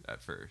lawyering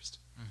at first.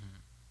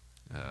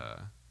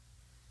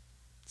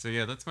 So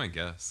yeah, that's my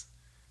guess.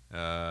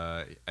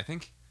 I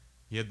think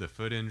he had the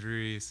foot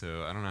injury,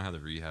 so I don't know how the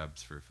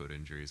rehabs for foot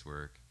injuries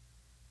work.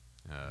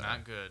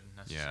 Not good Yeah.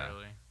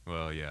 necessarily.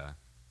 Well, yeah.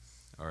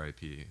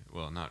 R.I.P.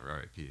 Well, not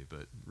R.I.P.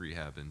 but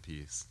rehab in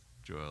peace.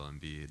 Joel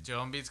Embiid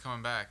Joel Embiid's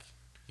coming back.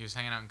 He was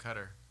hanging out in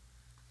Qatar.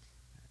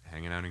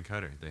 hanging out in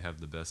Qatar. They have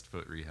the best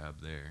foot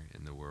rehab there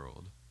in the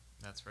world.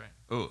 That's right.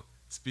 Oh,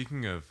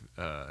 speaking of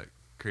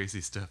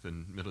crazy stuff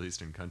in Middle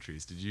Eastern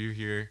countries, did you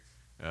hear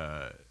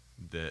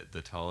that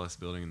the tallest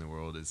building in the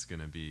world is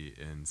going to be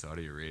in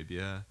Saudi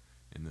Arabia,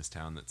 in this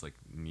town that's like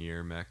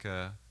near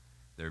Mecca?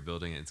 They're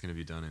building it. It's going to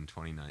be done in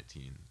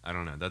 2019. I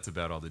don't know. That's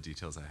about all the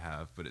details I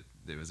have. But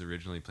it was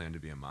originally planned to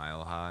be a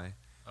mile high,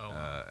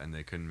 Oh, and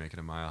they couldn't make it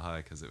a mile high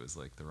because it was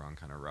like the wrong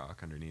kind of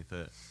rock underneath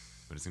it.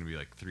 But it's going to be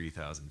like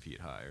 3,000 feet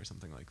high or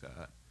something like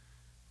that,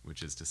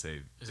 which is to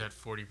say is that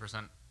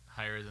 40%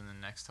 higher than the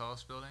next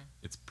tallest building?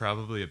 it's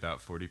probably about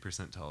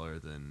 40% taller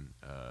than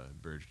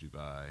Burj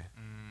Dubai.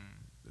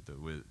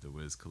 The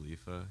Wiz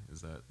Khalifa,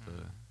 is that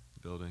the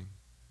building?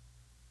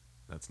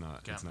 That's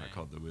not. Got It's not me.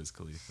 called the Wiz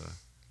Khalifa.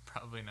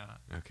 Probably not.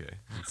 Okay,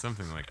 it's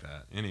something like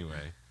that.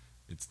 Anyway,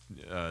 it's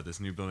this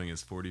new building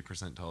is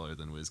 40% taller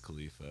than Wiz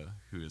Khalifa,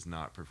 who is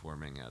not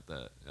performing at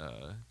that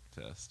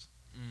fest,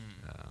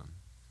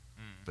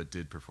 but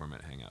did perform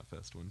at Hangout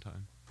Fest one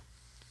time.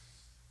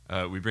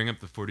 We bring up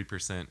the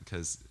 40%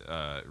 because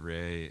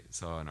Ray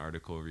saw an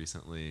article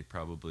recently,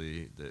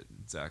 probably that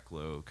Zach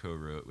Lowe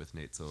co-wrote with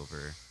Nate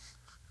Silver,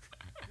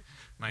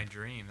 My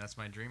dream. That's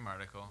my dream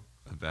article.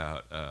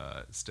 about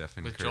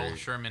Stephen With Curry. Joel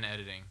Sherman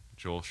editing.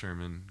 Joel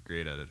Sherman,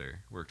 great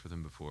editor, worked with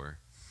him before.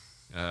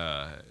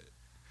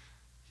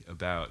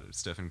 About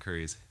Stephen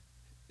Curry's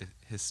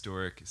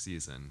historic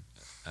season,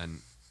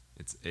 and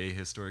it's a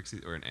historic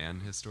season or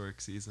an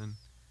historic season,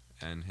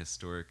 an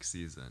historic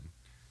season.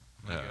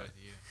 I'm gonna go with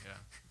you. Yeah.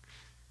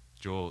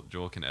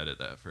 Joel can edit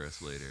that for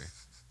us later.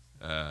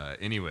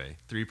 Anyway,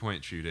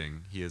 3-point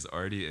shooting. He has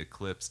already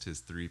eclipsed his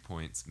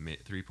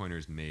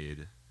 3-pointers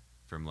made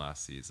from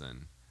last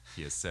season.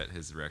 He has set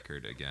his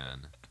record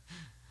again.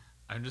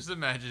 I'm just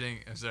imagining.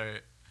 I'm sorry.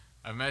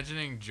 I'm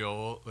imagining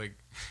Joel like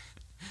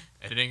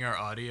editing our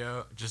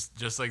audio,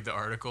 just like the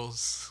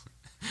articles,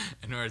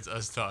 and where it's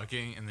us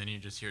talking, and then you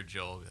just hear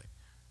Joel be like,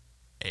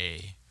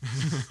 "A."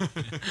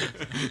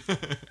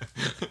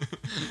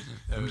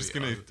 I'm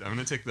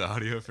gonna take the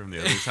audio from the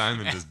other time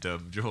and just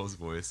dub Joel's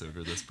voice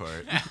over this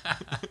part.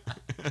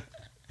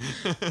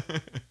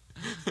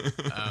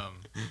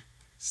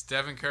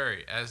 Stephen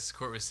Curry, as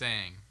Court was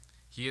saying,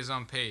 he is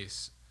on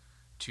pace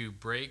to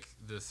break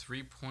the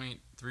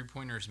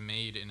three-pointers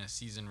made in a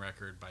season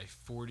record by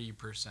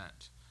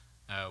 40%,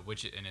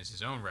 which and is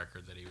his own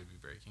record that he would be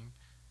breaking,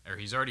 or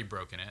he's already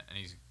broken it, and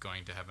he's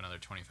going to have another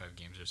 25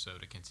 games or so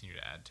to continue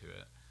to add to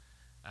it.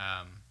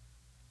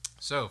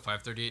 So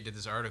 538 did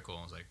this article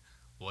and was like,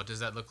 what does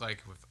that look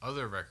like if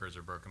other records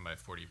are broken by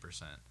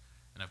 40%?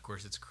 And of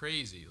course, it's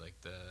crazy. Like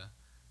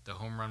the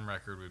home run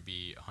record would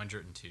be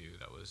 102.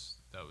 That was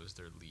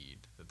their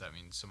lead. That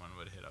means someone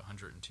would hit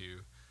 102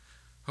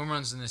 home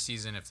runs in this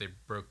season if they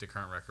broke the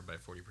current record by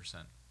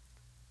 40%.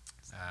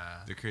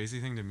 The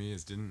crazy thing to me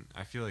is didn't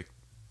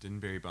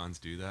Barry Bonds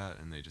do that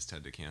and they just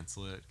had to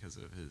cancel it because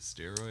of his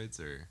steroids?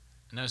 Or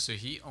No, so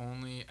he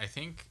only, I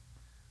think,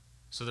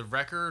 so the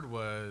record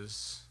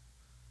was,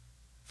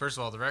 first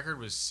of all, the record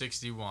was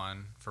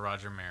 61 for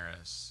Roger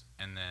Maris,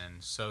 and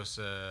then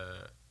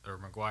Sosa or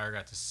McGuire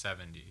got to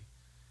 70,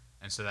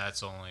 and so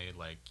that's only 10%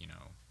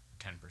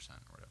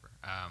 or whatever.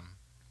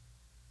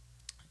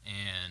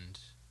 And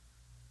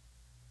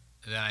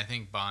then I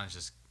think Bonds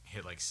just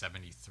hit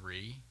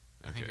 73,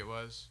 I think Okay. it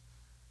was.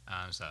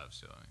 So that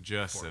was only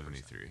just 4%.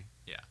 73.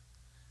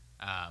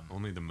 Yeah.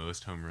 Only the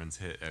most home runs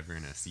hit ever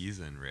in a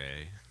season,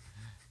 Ray.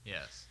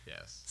 Yes.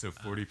 So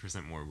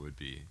 40% more would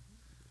be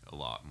a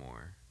lot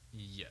more.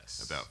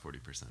 Yes. About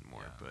 40%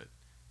 more. Yeah.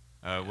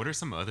 But what are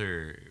some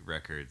other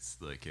records,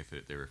 like if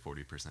they were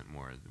 40%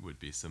 more, that would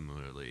be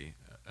similarly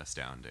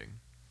astounding?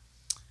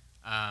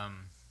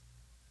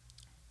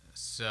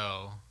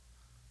 So,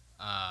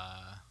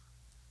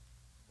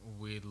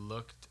 we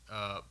looked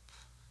up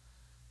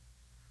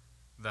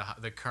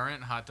the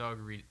current hot dog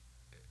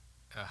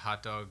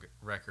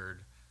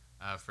record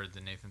for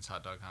the Nathan's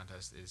Hot Dog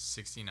Contest is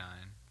 69.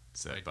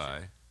 Set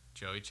by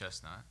Joey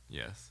Chestnut.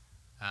 yes.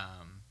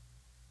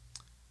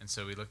 And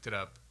so we looked it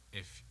up.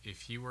 If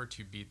he were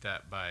to beat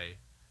that by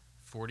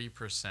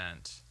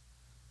 40%,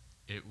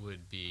 it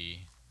would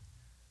be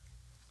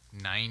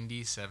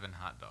 97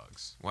 hot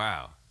dogs.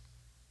 Wow.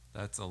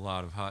 That's a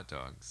lot of hot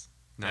dogs.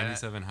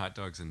 97 hot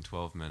dogs in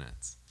 12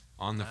 minutes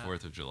on the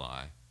 4th of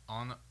July.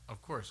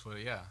 Of course, well,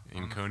 yeah.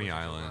 In on the Coney 4th of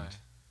Island.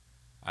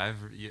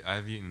 July.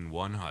 I've eaten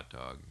one hot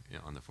dog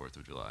on the 4th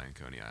of July in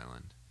Coney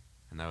Island,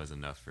 and that was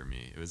enough for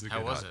me. It was a How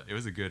good was it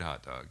was a good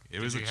hot dog. It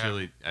Did was a you have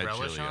chili. I had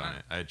relish chili on on it?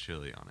 it. I had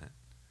chili on it.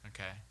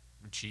 Okay.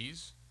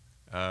 Cheese?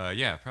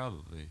 Yeah,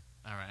 probably.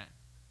 All right.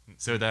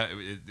 So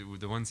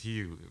the ones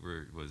he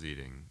was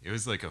eating, it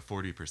was like a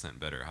 40%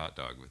 better hot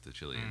dog with the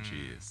chili and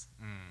cheese.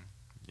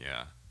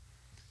 Yeah.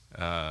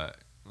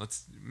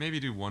 Let's maybe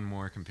do one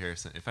more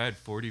comparison. If I had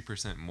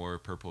 40% more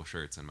purple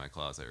shirts in my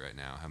closet right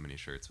now, how many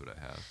shirts would I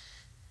have?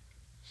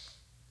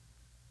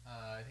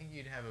 I think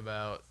you'd have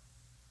about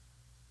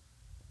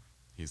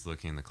He's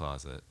looking in the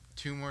closet.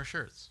 2 more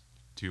shirts.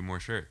 2 more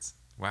shirts.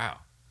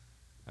 Wow.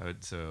 I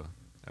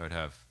would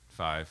have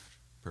 5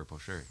 purple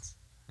shirts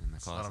in the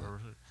closet.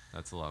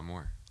 That's a lot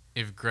more.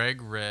 If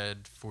Greg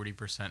read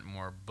 40%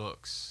 more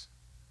books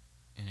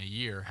in a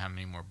year, how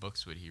many more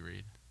books would he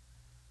read?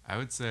 I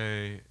would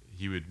say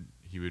he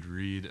would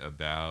read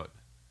about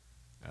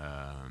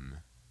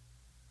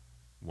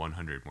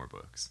 100 more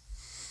books.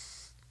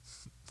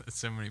 That's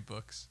so many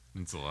books.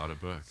 It's a lot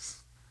of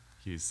books.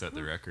 He's set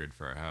the record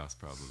for our house,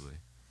 probably.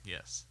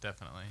 Yes,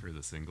 definitely. For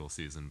the single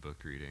season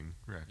book reading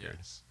record.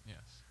 Yes.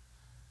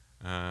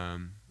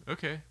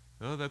 Okay.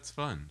 Oh, that's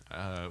fun.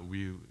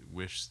 We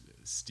wish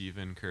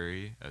Stephen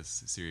Curry, as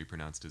Siri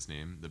pronounced his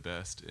name, the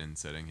best in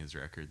setting his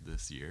record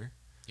this year.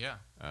 Yeah.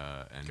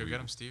 And Go get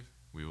him, Steve.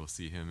 We will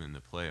see him in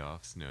the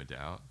playoffs, no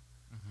doubt.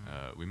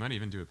 Mm-hmm. We might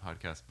even do a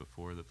podcast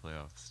before the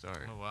playoffs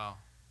start. Oh, wow.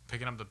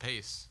 Picking up the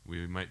pace.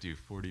 We might do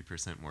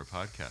 40% more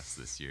podcasts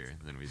this year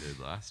than we did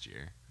last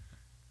year.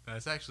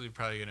 That's actually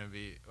probably going to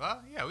be... Well,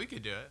 yeah, we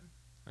could do it.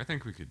 I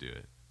think we could do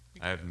it.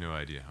 I have no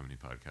idea how many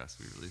podcasts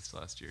we released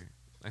last year.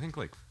 I think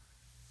like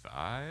 5?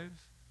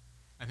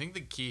 I think the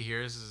key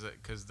here is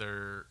that because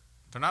they're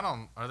not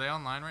on... Are they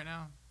online right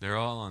now? They're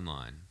all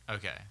online.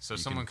 Okay. So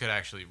we could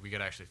actually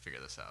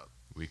figure this out.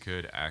 We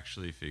could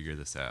actually figure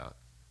this out.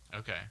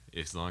 Okay.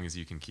 As long as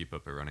you can keep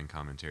up a running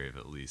commentary of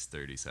at least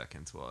 30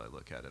 seconds while I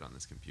look at it on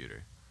this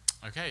computer.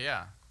 Okay,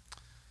 yeah.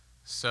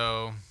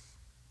 So,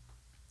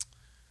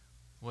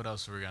 what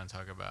else are we going to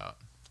talk about?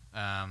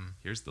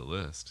 Here's the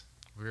list.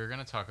 We're going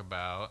to talk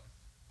about...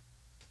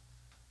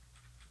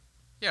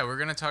 Yeah, we're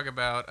going to talk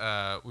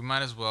about... we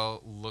might as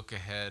well look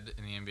ahead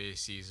in the NBA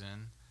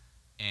season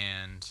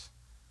and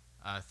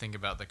think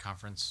about the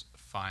conference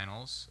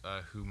finals,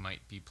 who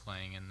might be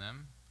playing in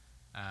them.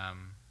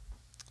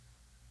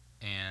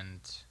 And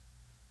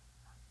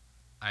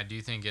I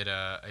do think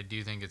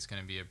it's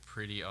going to be a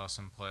pretty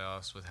awesome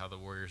playoffs with how the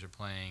Warriors are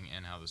playing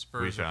and how the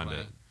Spurs are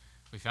playing.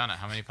 We found it.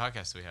 How many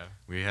podcasts do we have?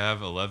 We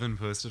have 11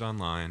 posted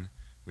online.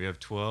 We have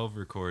 12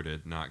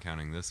 recorded, not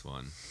counting this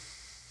one.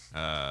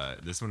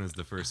 This one is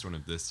the first one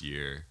of this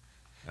year.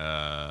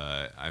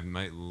 I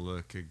might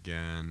look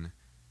again.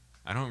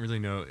 I don't really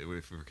know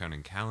if we're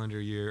counting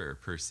calendar year or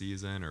per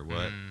season or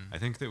what. I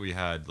think that we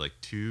had like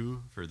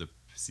 2 for the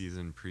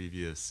season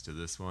previous to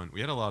this one.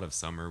 We had a lot of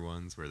summer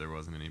ones where there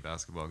wasn't any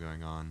basketball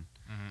going on.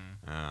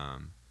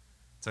 Mm-hmm.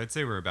 So I'd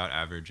say we're about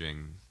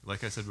averaging,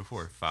 like I said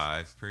before,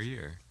 5 per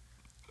year.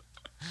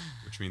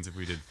 Which means if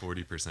we did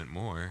 40%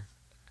 more,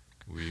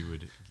 we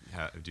would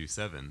do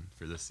 7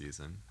 for this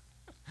season.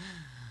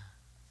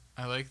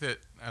 I like that.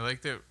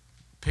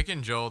 Pick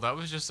and Joel. That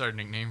was just our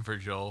nickname for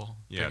Joel.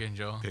 Yeah, Pick and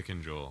Joel. Pick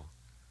and Joel.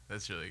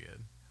 That's really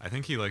good. I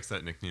think he likes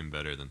that nickname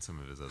better than some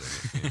of his other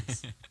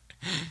nicknames.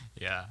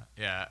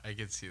 Yeah, I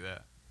could see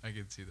that. I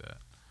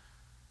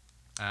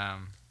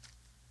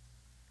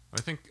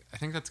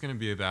think that's going to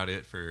be about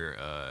it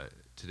for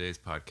today's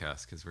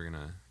podcast because we're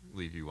going to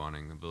leave you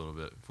wanting a little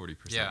bit,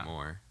 40%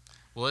 more.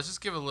 Well, let's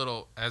just give a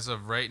little, as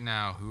of right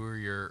now, who are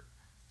your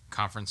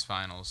conference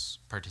finals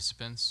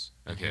participants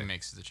and who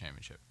makes the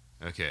championship?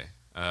 Okay.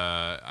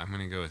 I'm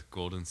going to go with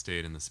Golden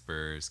State and the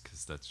Spurs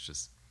because that's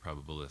just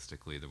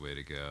probabilistically the way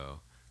to go.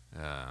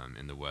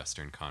 In the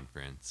Western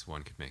Conference,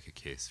 one could make a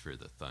case for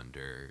the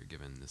Thunder,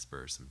 giving the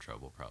Spurs some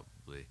trouble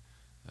probably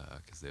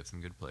because they have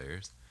some good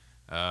players.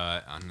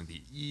 On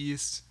the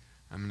East,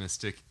 I'm gonna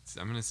stay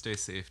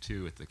safe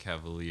too with the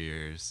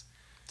Cavaliers.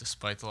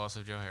 Despite the loss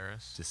of Joe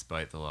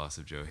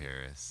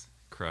Harris.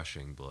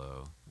 Crushing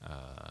blow.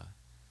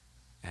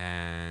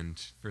 And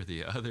for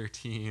the other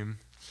team,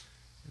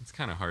 it's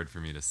kind of hard for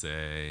me to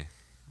say.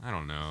 I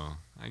don't know.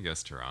 I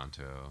guess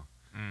Toronto.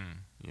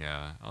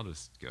 Yeah, I'll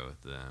just go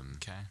with them.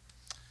 Okay.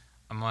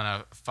 I'm going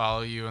to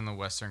follow you in the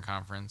Western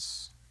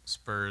Conference,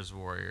 Spurs,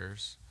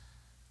 Warriors.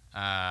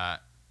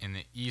 In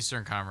the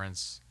Eastern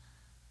Conference,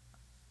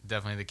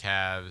 definitely the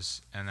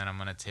Cavs. And then I'm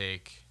going to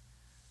take,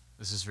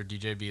 this is for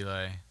DJ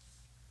Belay,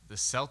 the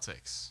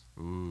Celtics.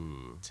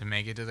 Ooh. To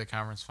make it to the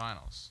conference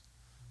finals.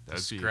 The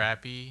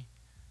scrappy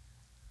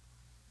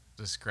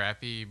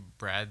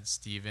Brad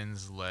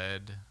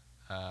Stevens-led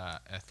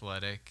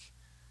athletic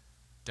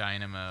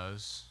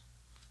Dynamos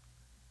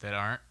that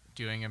aren't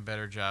doing a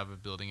better job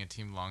of building a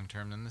team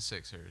long-term than the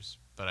Sixers,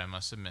 but I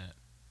must admit,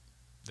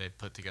 they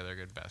put together a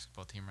good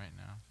basketball team right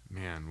now.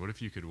 Man, what if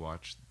you could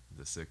watch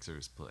the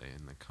Sixers play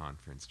in the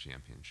conference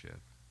championship?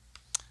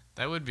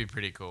 That would be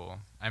pretty cool.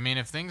 I mean,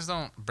 if things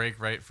don't break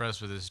right for us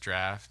with this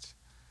draft,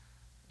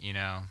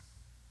 I'll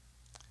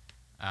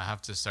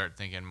have to start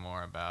thinking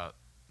more about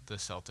the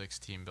Celtics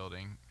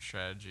team-building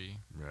strategy.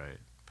 Right.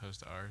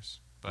 Opposed to ours.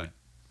 But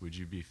would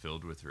you be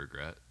filled with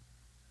regret?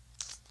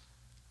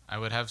 I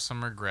would have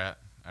some regret.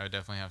 I would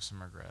definitely have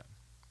some regret.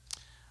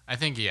 I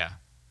think,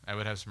 I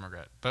would have some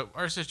regret. But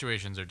our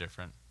situations are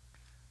different.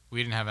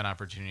 We didn't have an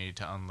opportunity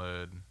to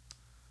unload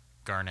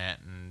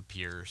Garnett and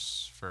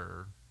Pierce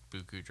for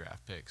buku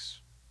draft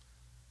picks.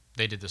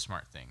 They did the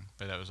smart thing,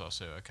 but that was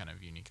also a kind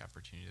of unique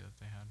opportunity that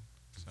they had.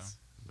 So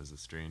it was a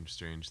strange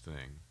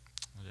thing.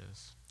 It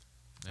is.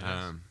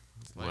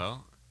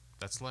 Well,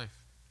 That's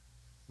life.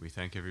 We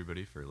thank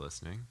everybody for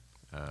listening,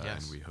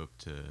 Yes. and we hope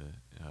to.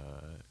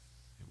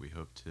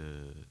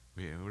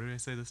 What did I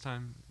say this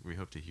time? We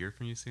hope to hear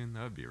from you soon.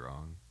 That would be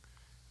wrong.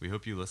 We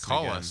hope you listen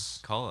Call again. us.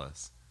 Call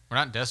us. We're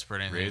not desperate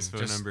or anything. Ray's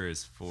phone number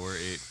is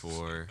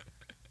 484.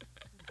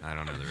 I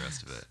don't know the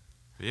rest of it.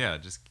 But yeah,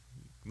 just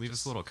leave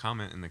us a little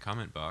comment in the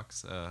comment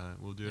box.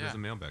 We'll do it as a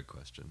mailbag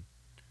question.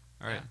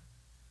 All right. Yeah.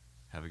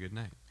 Have a good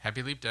night.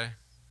 Happy Leap Day.